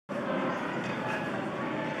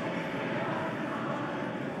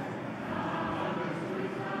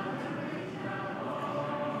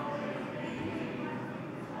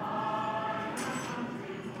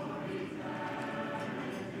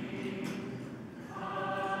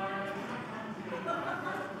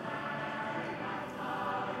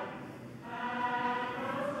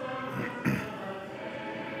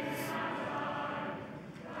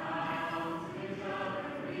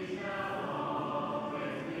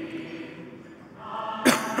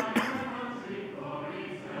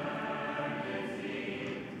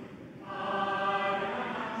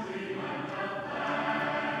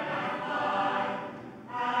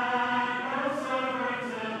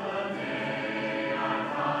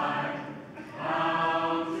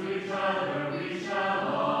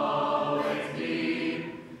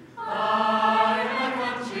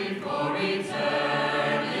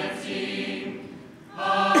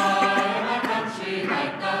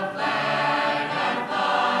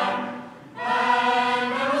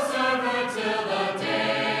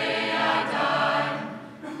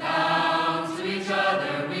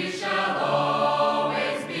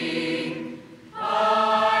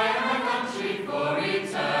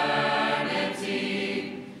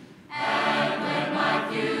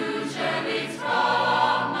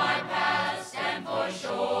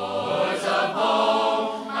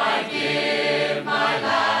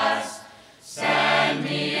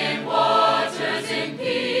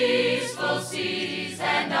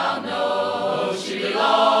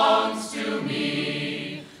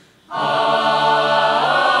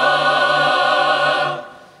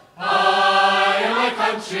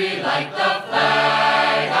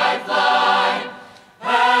flag I fly,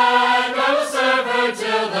 and I will serve her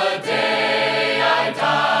till the day I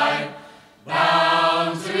die.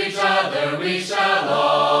 Bound to each other we shall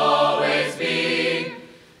always be,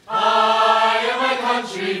 I and my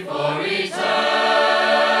country for eternity.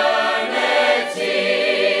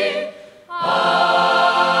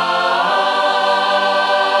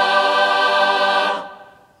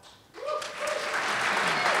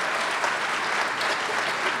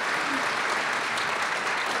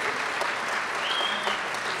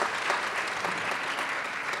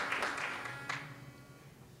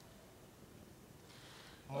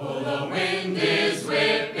 Oh, the wind is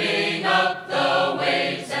whipping up the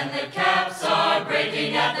waves, and the caps are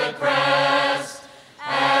breaking at the crest,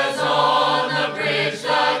 as on the bridge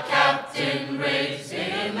the captain raves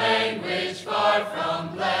in language far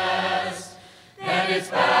from blessed. Then it's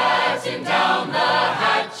batten down the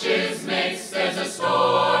hatches, mates, there's a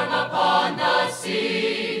storm upon the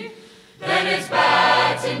sea. Then it's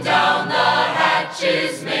batten down the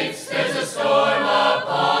hatches, mates, there's a storm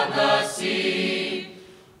upon the sea.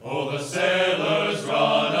 Oh, the sailors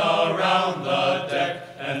run around the deck,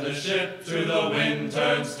 and the ship to the wind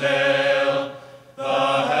turns tail.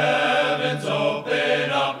 The heavens open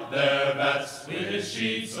up their vats with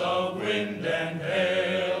sheets of wind and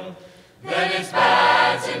hail. Then it's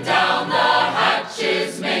batten down the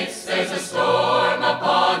hatches, mates, there's a storm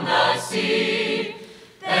upon the sea.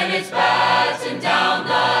 Then it's batten down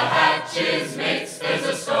the hatches, mates, there's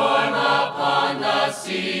a storm upon the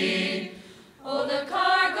sea. Oh, the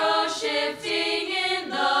cargo shifting in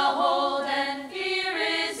the hold, and fear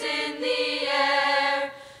is in the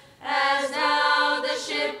air, as now the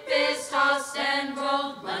ship is tossed and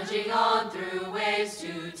rolled, plunging on through waves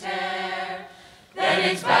to tear.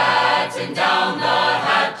 Then it's batten down the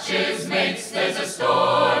hatches, mates, there's a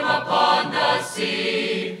storm upon the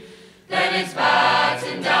sea. Then it's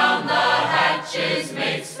batten down the hatches,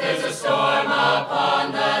 mates, there's a storm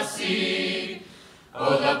upon the sea.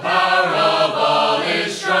 Oh, the power of all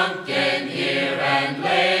is shrunken here, and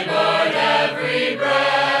labored every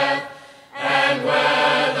breath, and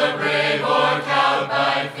whether brave or cowed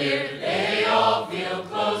by fear, they all feel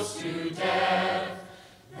close to death.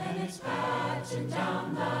 Then it's batten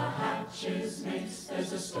down the hatches, mates,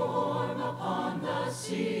 there's a storm upon the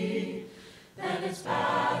sea. Then it's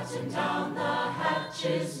batten down the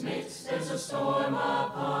hatches, mates, there's a storm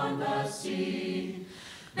upon the sea.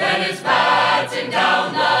 Then it's batten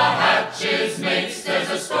down the hatches, mates, there's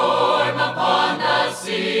a storm upon the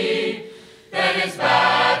sea. Then it's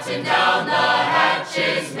batten down the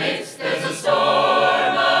hatches, mates, there's a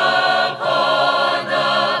storm upon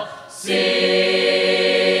the sea.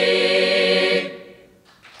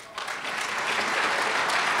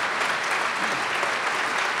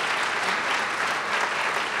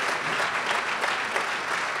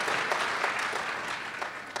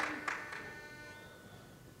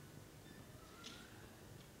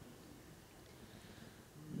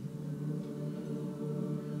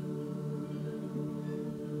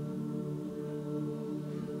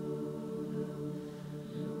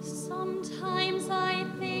 Sometimes I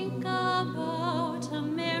think about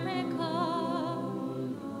America,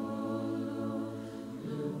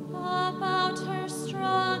 about her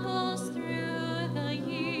struggles through the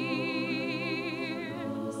years.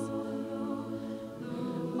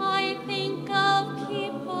 I think of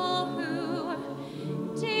people who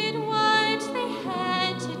did what they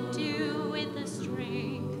had to do with the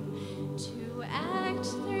strength to act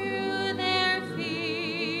through their fears.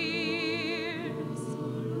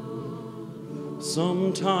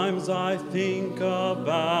 Sometimes I think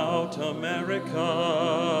about America,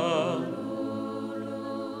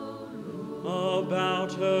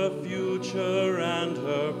 about her future and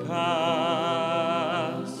her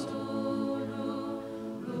past.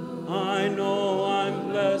 I know I'm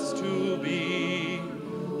blessed to be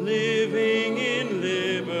living in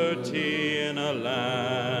liberty in a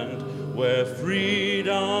land where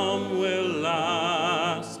freedom will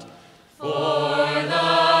last. For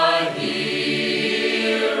the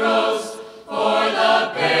heroes, for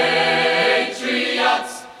the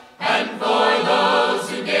patriots, and for those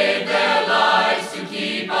who gave their lives to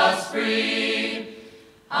keep us free,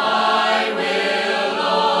 I will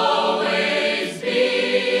always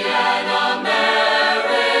be an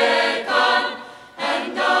American,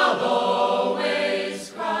 and I'll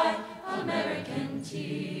always cry American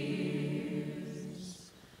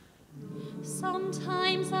tears.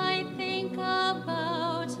 Sometimes I think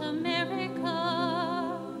about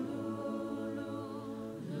America,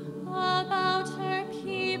 about her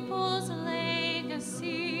people's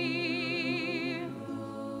legacy.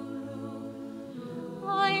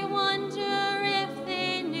 I wonder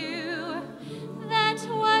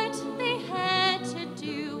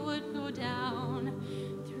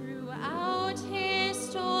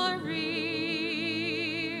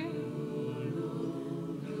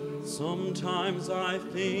Sometimes I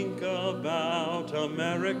think about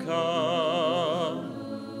America,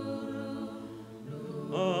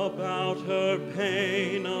 about her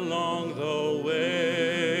pain along the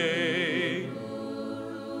way.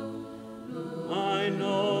 I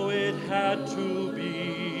know it had to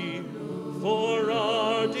be for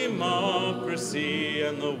our democracy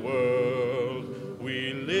and the world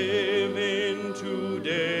we live in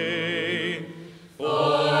today. For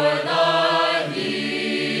the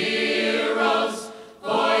heroes,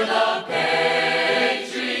 for the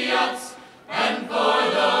patriots, and for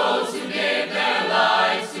those who gave their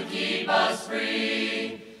lives to keep us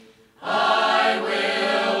free, I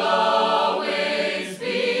will always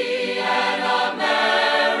be an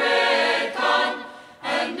American,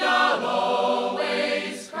 and I'll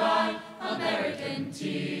always cry American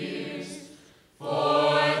tears.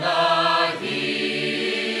 For the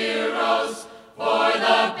heroes, for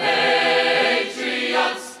the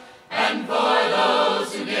patriots, and for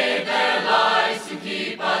those who gave their lives to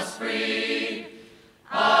keep us free,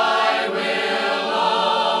 I will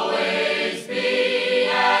always be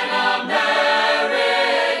an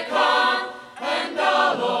American, and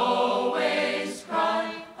I'll always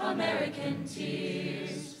cry American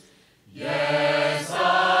tears. Yes,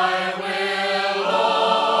 I will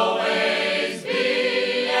always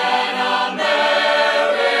be an American.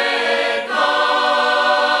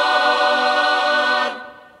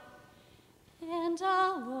 And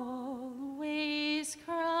I'll always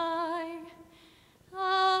cry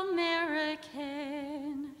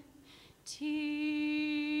American tears.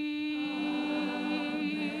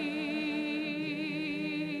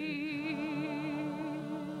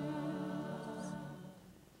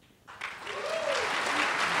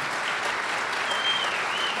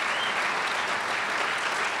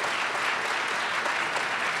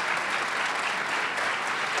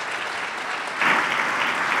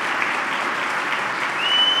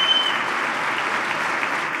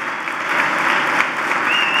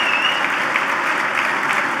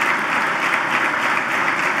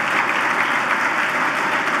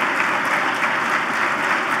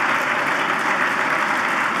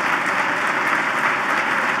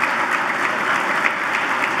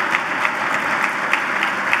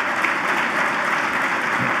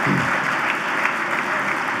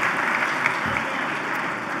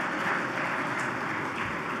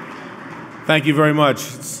 Thank you very much.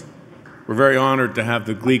 We're very honored to have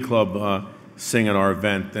the Glee Club sing at our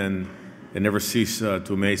event, and it never ceases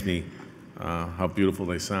to amaze me how beautiful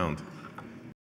they sound.